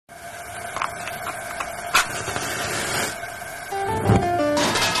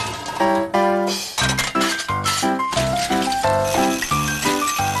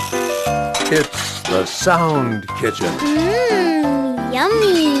It's the Sound Kitchen.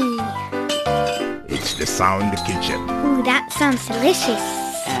 Yummy. It's the Sound Kitchen. Ooh, that sounds delicious.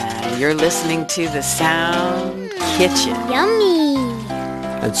 You're listening to the Sound Kitchen. Yummy.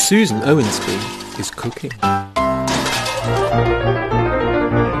 And Susan Owensby is cooking.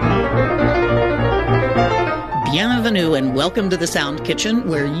 Bienvenue and welcome to the Sound Kitchen,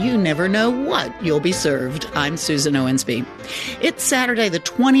 where you never know what you'll be served. I'm Susan Owensby. It's Saturday, the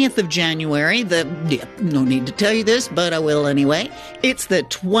 20th of January. No need to tell you this, but I will anyway. It's the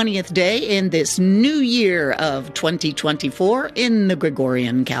 20th day in this new year of 2024 in the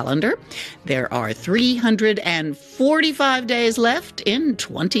Gregorian calendar. There are 345 days left in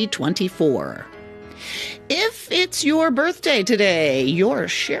 2024. If it's your birthday today, you're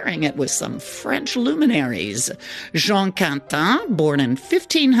sharing it with some French luminaries. Jean Quentin, born in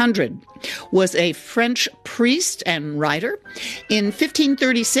 1500, was a French priest and writer. In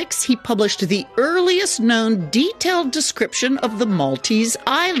 1536, he published the earliest known detailed description of the Maltese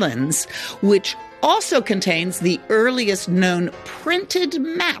Islands, which also contains the earliest known printed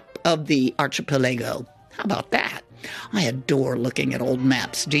map of the archipelago. How about that? I adore looking at old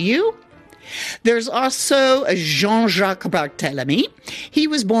maps. Do you? There's also Jean-Jacques Barthélemy. He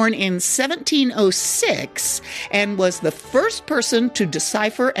was born in 1706 and was the first person to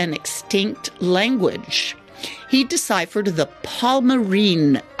decipher an extinct language. He deciphered the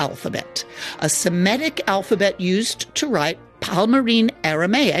Palmyrene alphabet, a Semitic alphabet used to write Palmyrene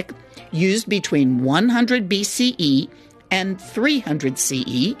Aramaic, used between 100 BCE and 300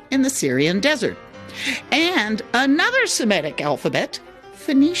 CE in the Syrian desert. And another Semitic alphabet,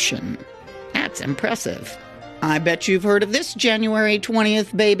 Phoenician. That's impressive. I bet you've heard of this January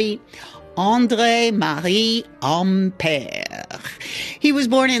 20th baby, André-Marie Ampère. He was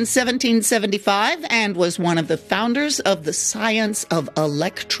born in 1775 and was one of the founders of the science of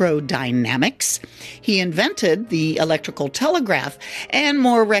electrodynamics. He invented the electrical telegraph, and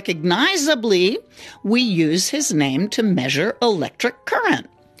more recognizably, we use his name to measure electric current.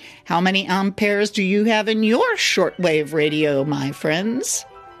 How many amperes do you have in your shortwave radio, my friends?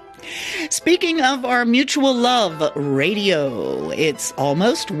 Speaking of our mutual love, radio, it's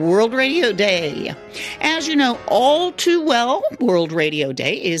almost World Radio Day. As you know all too well, World Radio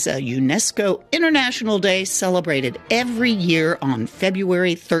Day is a UNESCO International Day celebrated every year on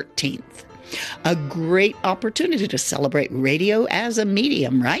February 13th. A great opportunity to celebrate radio as a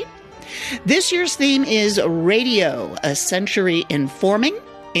medium, right? This year's theme is Radio, a century informing,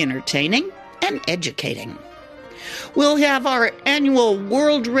 entertaining, and educating. We'll have our annual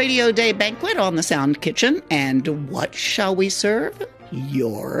World Radio Day banquet on the Sound Kitchen, and what shall we serve?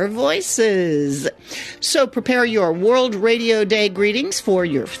 Your voices. So prepare your World Radio Day greetings for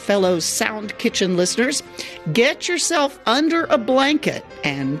your fellow Sound Kitchen listeners. Get yourself under a blanket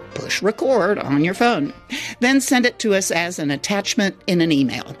and push record on your phone. Then send it to us as an attachment in an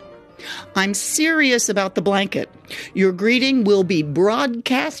email. I'm serious about the blanket. Your greeting will be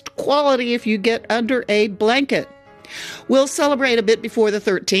broadcast quality if you get under a blanket. We'll celebrate a bit before the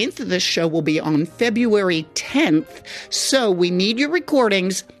 13th. This show will be on February 10th, so we need your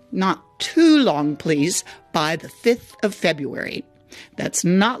recordings, not too long, please, by the 5th of February. That's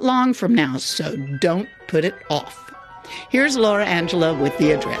not long from now, so don't put it off. Here's Laura Angela with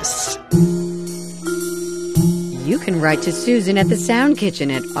the address. You can write to Susan at the Sound Kitchen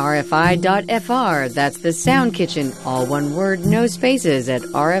at rfi.fr. That's the Sound Kitchen, all one word, no spaces, at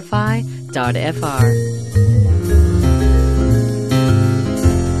rfi.fr.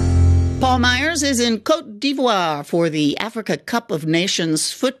 Paul Myers is in Côte d'Ivoire for the Africa Cup of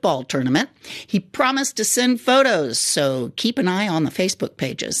Nations football tournament. He promised to send photos, so keep an eye on the Facebook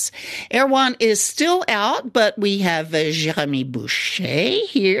pages. Erwan is still out, but we have Jérémy Boucher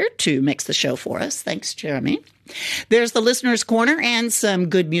here to mix the show for us. Thanks, Jeremy. There's the Listener's Corner and some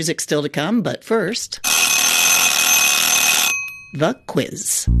good music still to come, but first, the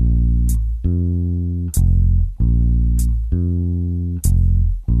quiz.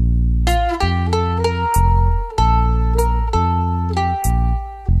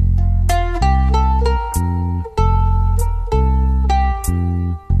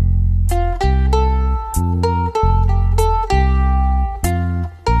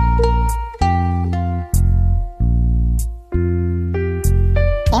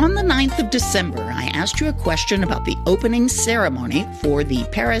 On the 9th of December, I asked you a question about the opening ceremony for the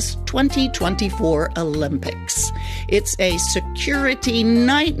Paris 2024 Olympics. It's a security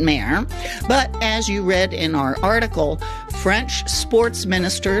nightmare, but as you read in our article, French sports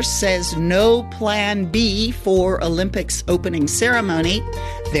minister says no plan B for Olympics opening ceremony.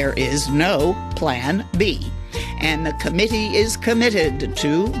 There is no plan B. and the committee is committed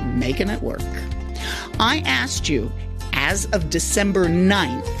to making it work. I asked you, as of December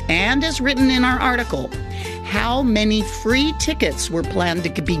 9th, and as written in our article, how many free tickets were planned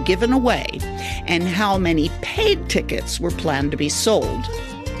to be given away and how many paid tickets were planned to be sold.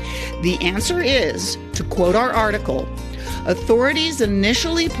 The answer is, to quote our article, authorities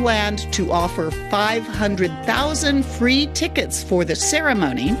initially planned to offer 500,000 free tickets for the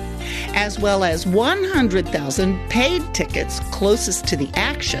ceremony, as well as 100,000 paid tickets closest to the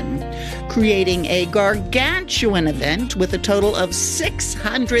action, creating a gargantuan event with a total of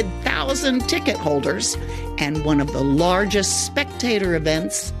 600,000 ticket holders and one of the largest spectator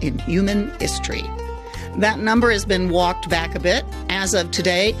events in human history. That number has been walked back a bit. As of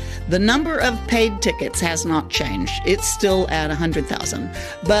today, the number of paid tickets has not changed. It's still at 100,000.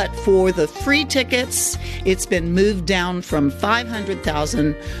 But for the free tickets, it's been moved down from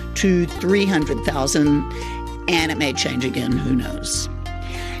 500,000 to 300,000, and it may change again. Who knows?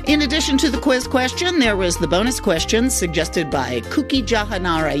 In addition to the quiz question, there was the bonus question suggested by Kuki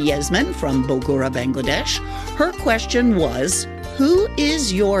Jahanara Yasmin from Bogura, Bangladesh. Her question was, who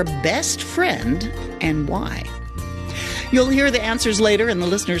is your best friend and why? You'll hear the answers later in the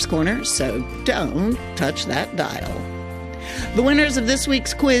Listener's Corner, so don't touch that dial. The winners of this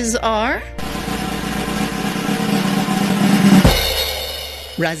week's quiz are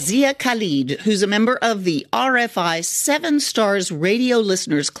Razia Khalid, who's a member of the RFI 7 Stars Radio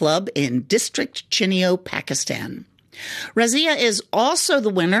Listeners Club in District Chinio, Pakistan. Razia is also the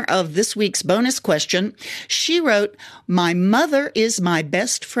winner of this week's bonus question. She wrote, "My mother is my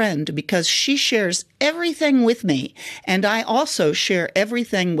best friend because she shares everything with me, and I also share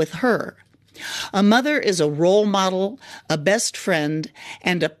everything with her. A mother is a role model, a best friend,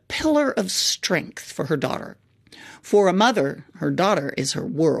 and a pillar of strength for her daughter. For a mother, her daughter is her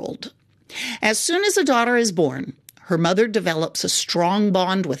world. As soon as a daughter is born, her mother develops a strong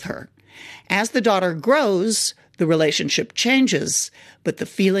bond with her. As the daughter grows, the relationship changes, but the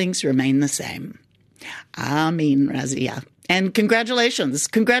feelings remain the same." Ameen, Razia. And congratulations.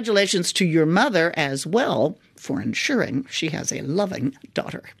 Congratulations to your mother as well for ensuring she has a loving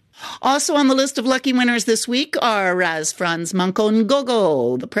daughter. Also on the list of lucky winners this week are Raz Franz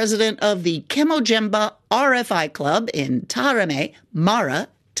Mankongogo, the president of the Kemojemba RFI Club in Tarame, Mara,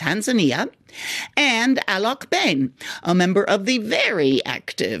 Tanzania, and Alok Bain, a member of the very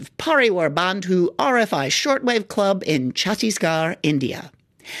active Pariwar Bandhu RFI Shortwave Club in Chhattisgarh, India.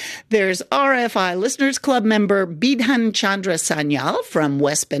 There's RFI Listeners Club member Bidhan Chandra Sanyal from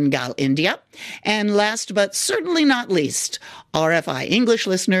West Bengal, India. And last but certainly not least, RFI English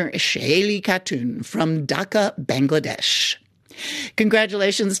listener Shaili Khatun from Dhaka, Bangladesh.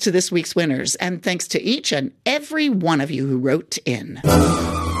 Congratulations to this week's winners, and thanks to each and every one of you who wrote in.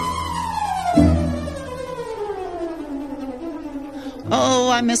 Oh,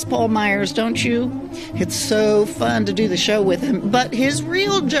 I miss Paul Myers, don't you? It's so fun to do the show with him. But his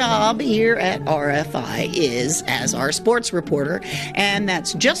real job here at RFI is as our sports reporter, and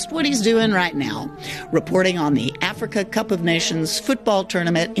that's just what he's doing right now, reporting on the Africa Cup of Nations football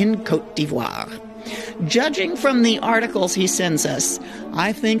tournament in Côte d'Ivoire. Judging from the articles he sends us,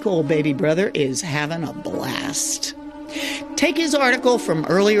 I think old baby brother is having a blast. Take his article from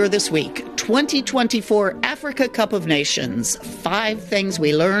earlier this week, 2024 Africa Cup of Nations, 5 things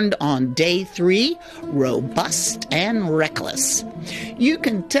we learned on day 3, robust and reckless. You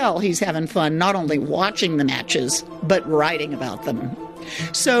can tell he's having fun not only watching the matches, but writing about them.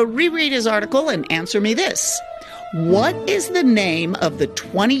 So reread his article and answer me this. What is the name of the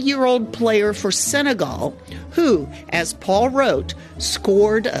 20-year-old player for Senegal who, as Paul wrote,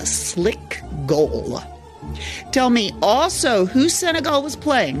 scored a slick goal? Tell me also who Senegal was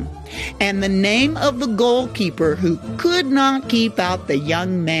playing and the name of the goalkeeper who could not keep out the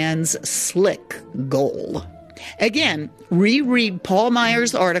young man's slick goal. Again, reread Paul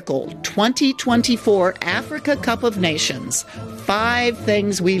Myers' article, 2024 Africa Cup of Nations, 5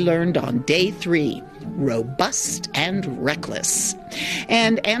 things we learned on day 3, robust and reckless.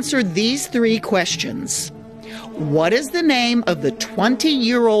 And answer these 3 questions. What is the name of the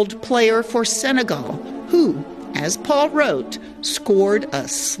 20-year-old player for Senegal who, as Paul wrote, scored a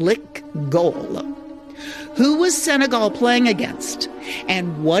slick goal? Who was Senegal playing against?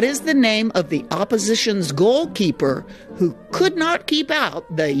 And what is the name of the opposition's goalkeeper who could not keep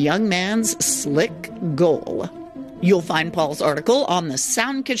out the young man's slick goal? You'll find Paul's article on the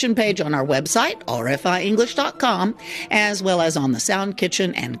Sound Kitchen page on our website, rfienglish.com, as well as on the Sound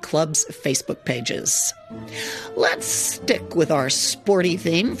Kitchen and Club's Facebook pages. Let's stick with our sporty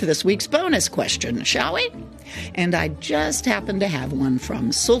theme for this week's bonus question, shall we? And I just happened to have one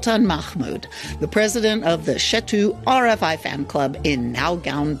from Sultan Mahmud, the president of the Shetu RFI fan club in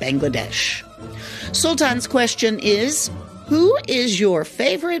Nowgaon, Bangladesh. Sultan's question is, who is your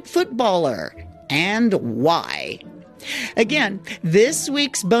favorite footballer and why? Again, this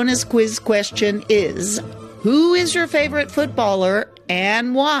week's bonus quiz question is, who is your favorite footballer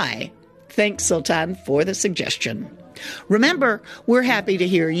and why? Thanks, Sultan, for the suggestion. Remember, we're happy to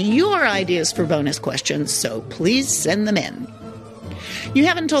hear your ideas for bonus questions, so please send them in. You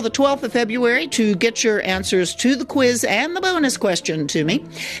have until the 12th of February to get your answers to the quiz and the bonus question to me.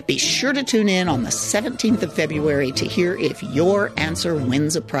 Be sure to tune in on the 17th of February to hear if your answer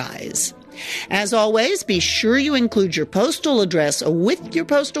wins a prize. As always, be sure you include your postal address with your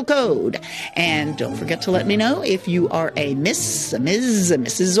postal code. And don't forget to let me know if you are a Miss, a Ms., a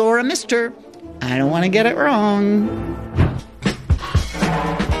Mrs., or a Mr. I don't want to get it wrong.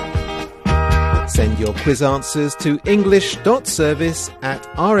 Send your quiz answers to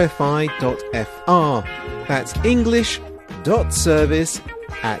english.service@rfi.fr. That's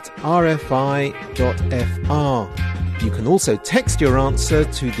english.service@rfi.fr. You can also text your answer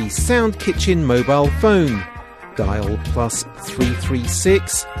to the Sound Kitchen mobile phone. Dial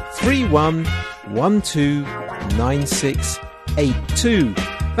 +336 31 12 9682.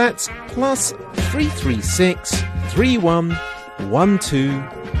 That's +336 31 12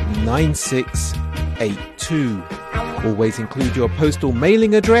 9682. Always include your postal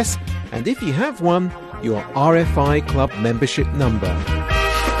mailing address and, if you have one, your RFI Club membership number.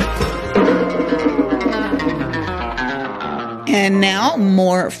 And now,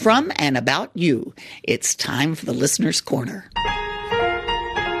 more from and about you. It's time for the Listener's Corner.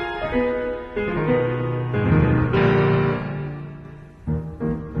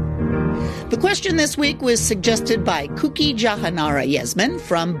 The question this week was suggested by Kuki Jahanara Yasmin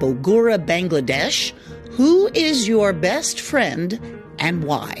from Bogura, Bangladesh. Who is your best friend and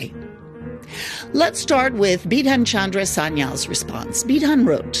why? Let's start with Bidhan Chandra Sanyal's response. Bidhan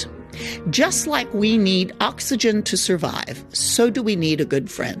wrote, just like we need oxygen to survive, so do we need a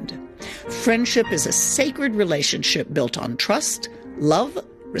good friend. Friendship is a sacred relationship built on trust, love,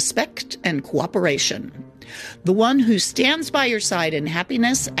 respect, and cooperation. The one who stands by your side in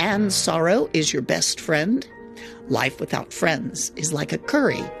happiness and sorrow is your best friend. Life without friends is like a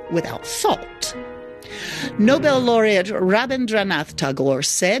curry without salt. Nobel laureate Rabindranath Tagore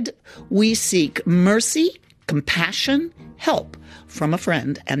said, we seek mercy, compassion, help from a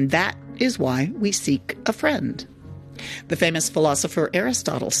friend, and that is why we seek a friend. The famous philosopher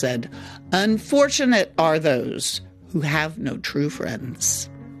Aristotle said, unfortunate are those who have no true friends.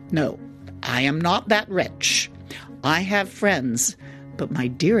 No, I am not that wretch. I have friends, but my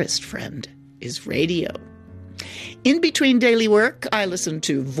dearest friend is radio. In between daily work, I listen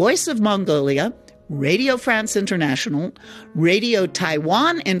to Voice of Mongolia, Radio France International, Radio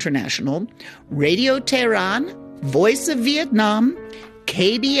Taiwan International, Radio Tehran, Voice of Vietnam,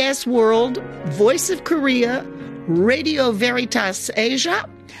 KBS World, Voice of Korea, Radio Veritas Asia,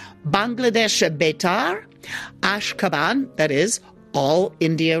 Bangladesh Betar, Ashkaban, that is, All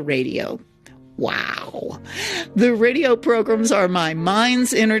India Radio. Wow. The radio programs are my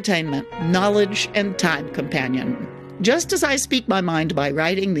mind's entertainment, knowledge, and time companion. Just as I speak my mind by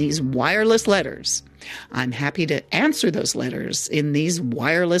writing these wireless letters, I'm happy to answer those letters in these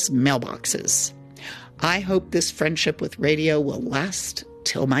wireless mailboxes. I hope this friendship with radio will last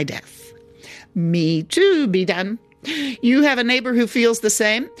till my death. Me too, Bidan. You have a neighbor who feels the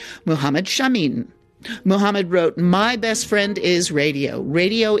same? Muhammad Shamin. Muhammad wrote, my best friend is radio.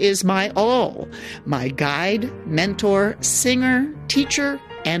 Radio is my all. My guide, mentor, singer, teacher,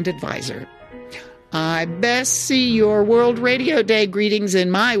 and advisor. I best see your World Radio Day greetings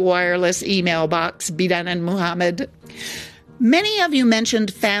in my wireless email box, Bidan and Muhammad. Many of you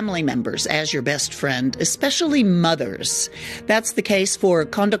mentioned family members as your best friend, especially mothers. That's the case for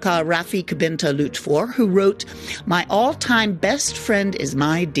Kondaka Rafik Binta Lutfor, who wrote, my all-time best friend is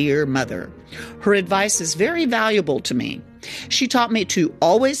my dear mother. Her advice is very valuable to me. She taught me to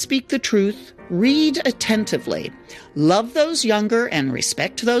always speak the truth, read attentively, love those younger and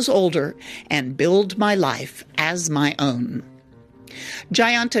respect those older, and build my life as my own.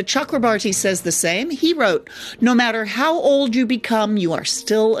 Jayanta Chakrabarti says the same. He wrote, no matter how old you become, you are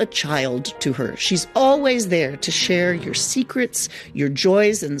still a child to her. She's always there to share your secrets, your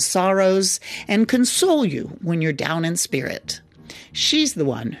joys and sorrows, and console you when you're down in spirit. She's the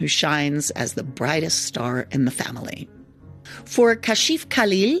one who shines as the brightest star in the family. For Kashif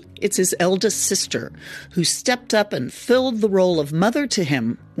Khalil, it's his eldest sister who stepped up and filled the role of mother to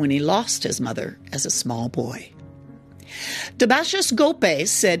him when he lost his mother as a small boy. Debashis Gope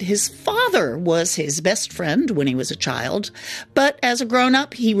said his father was his best friend when he was a child, but as a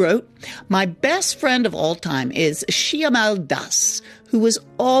grown-up, he wrote, "My best friend of all time is Shiamal Das, who was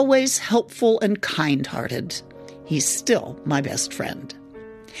always helpful and kind-hearted. He's still my best friend."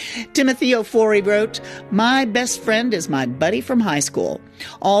 Timothy Ofori wrote, "My best friend is my buddy from high school.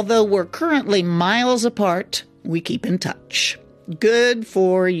 Although we're currently miles apart, we keep in touch." Good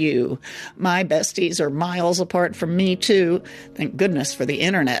for you. My besties are miles apart from me, too. Thank goodness for the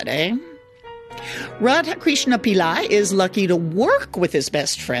internet, eh? Radha Krishna Pillai is lucky to work with his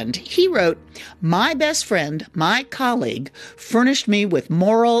best friend. He wrote, "My best friend, my colleague, furnished me with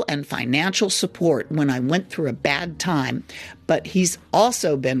moral and financial support when I went through a bad time, but he's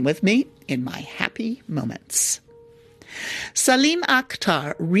also been with me in my happy moments." Salim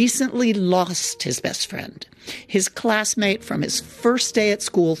Akhtar recently lost his best friend, his classmate from his first day at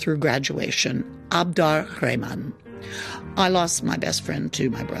school through graduation, Abdar Rehman. "I lost my best friend too,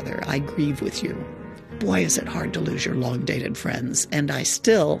 my brother. I grieve with you. Boy, is it hard to lose your long-dated friends. And I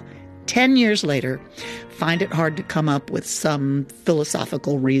still, 10 years later, find it hard to come up with some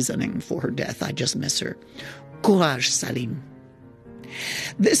philosophical reasoning for her death. I just miss her. Courage, Salim."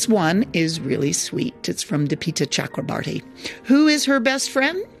 This one is really sweet. It's from Deepita Chakrabarti. Who is her best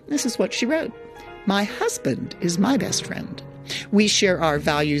friend? This is what she wrote. "My husband is my best friend. We share our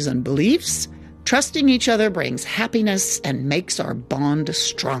values and beliefs. Trusting each other brings happiness and makes our bond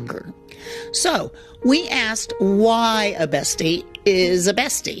stronger." So, we asked why a bestie is a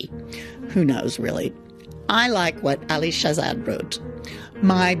bestie. Who knows, really? I like what Ali Shazad wrote.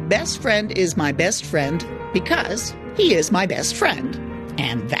 "My best friend is my best friend because he is my best friend."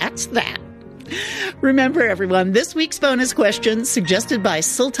 And that's that. Remember, everyone, this week's bonus question, suggested by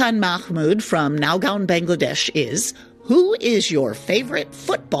Sultan Mahmood from Naugaon, Bangladesh, is, who is your favorite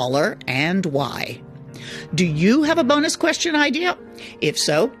footballer and why? Do you have a bonus question idea? If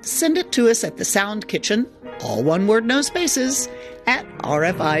so, send it to us at the Sound Kitchen, all one word, no spaces, at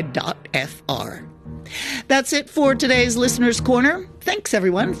rfi.fr. That's it for today's Listener's Corner. Thanks,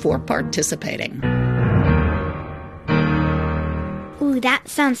 everyone, for participating. Ooh, that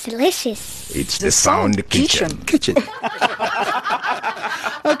sounds delicious. It's the Sound Kitchen.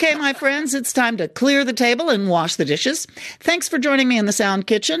 Okay, my friends, it's time to clear the table and wash the dishes. Thanks for joining me in the Sound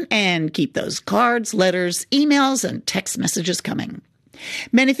Kitchen, and keep those cards, letters, emails, and text messages coming.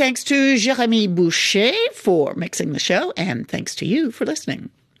 Many thanks to Jeremy Boucher for mixing the show, and thanks to you for listening.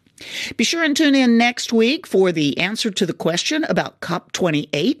 Be sure and tune in next week for the answer to the question about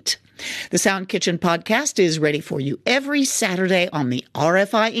COP28. The Sound Kitchen podcast is ready for you every Saturday on the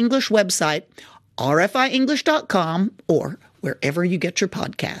RFI English website, rfienglish.com, or wherever you get your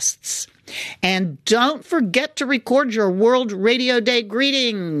podcasts. And don't forget to record your World Radio Day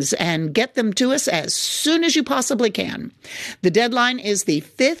greetings and get them to us as soon as you possibly can. The deadline is the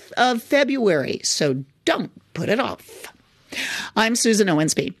 5th of February, so don't put it off. I'm Susan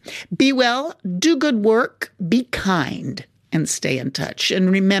Owensby. Be well, do good work, be kind, and stay in touch. And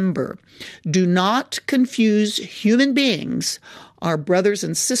remember, do not confuse human beings, our brothers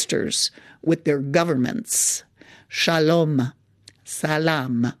and sisters, with their governments. Shalom,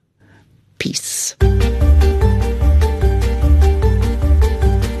 salam, peace.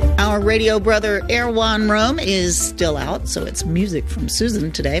 Our radio brother Erwan Rome is still out, so it's music from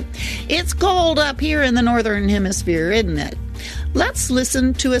Susan today. It's cold up here in the Northern Hemisphere, isn't it? Let's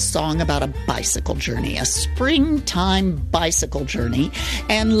listen to a song about a bicycle journey, a springtime bicycle journey,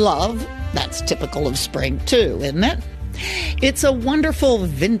 and love. That's typical of spring, too, isn't it? It's a wonderful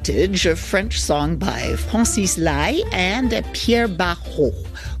vintage of French song by Francis Lai and Pierre Barrault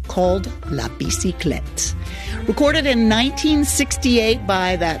called La Bicyclette. Recorded in 1968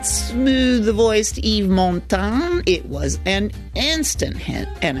 by that smooth-voiced Yves Montand, it was an instant hit,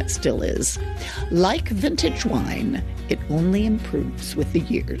 and it still is. Like vintage wine, it only improves with the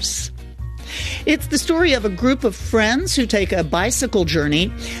years. It's the story of a group of friends who take a bicycle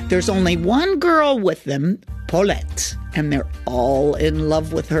journey. There's only one girl with them, Paulette, and they're all in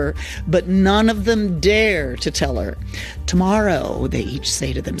love with her, but none of them dare to tell her. Tomorrow, they each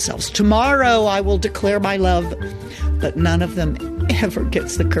say to themselves, tomorrow I will declare my love, but none of them ever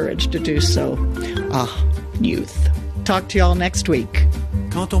gets the courage to do so. Ah, youth. Talk to y'all next week.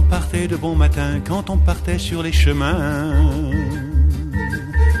 Quand on partait de bon matin, quand on partait sur les chemins,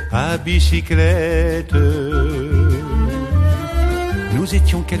 à bicyclette, nous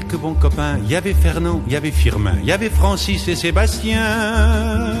étions quelques bons copains. Il y avait Fernand, il y avait Firmin, il y avait Francis et Sébastien,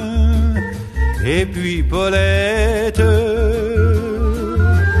 et puis Paulette.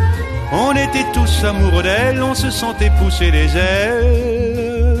 On était tous amoureux d'elle, on se sentait pousser les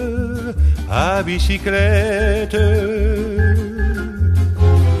ailes à bicyclette.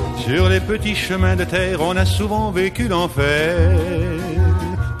 Sur les petits chemins de terre, on a souvent vécu l'enfer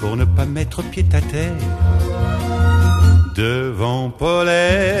pour ne pas mettre pied à terre devant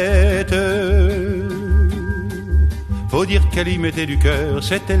Paulette. Faut dire qu'elle y mettait du cœur,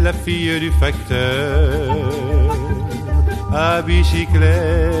 c'était la fille du facteur à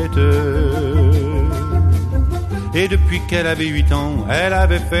bicyclette. Et depuis qu'elle avait 8 ans, elle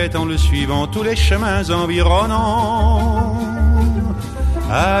avait fait en le suivant tous les chemins environnants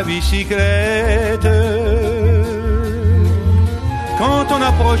à bicyclette. Quand on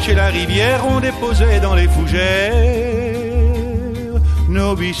approchait la rivière, on déposait dans les fougères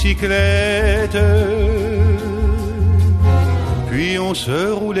nos bicyclettes. Puis on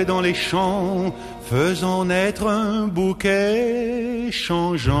se roulait dans les champs, faisant naître un bouquet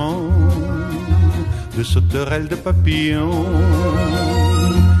changeant de sauterelles, de papillons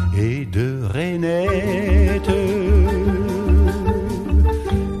et de rainettes.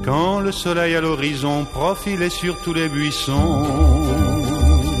 Quand le soleil à l'horizon profilait sur tous les buissons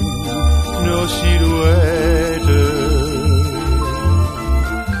nos silhouettes,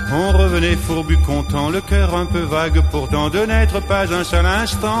 on revenait fourbu content, le cœur un peu vague pourtant de n'être pas un seul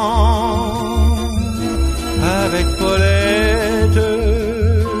instant avec Paulette.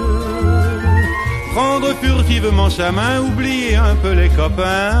 Prendre furtivement sa main, oublier un peu les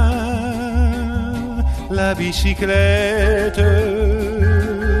copains, la bicyclette.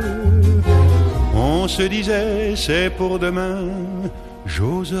 On se disait c'est pour demain,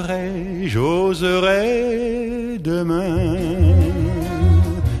 j'oserai demain,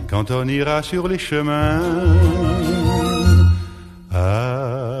 quand on ira sur les chemins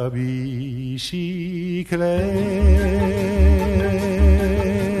à bicyclette.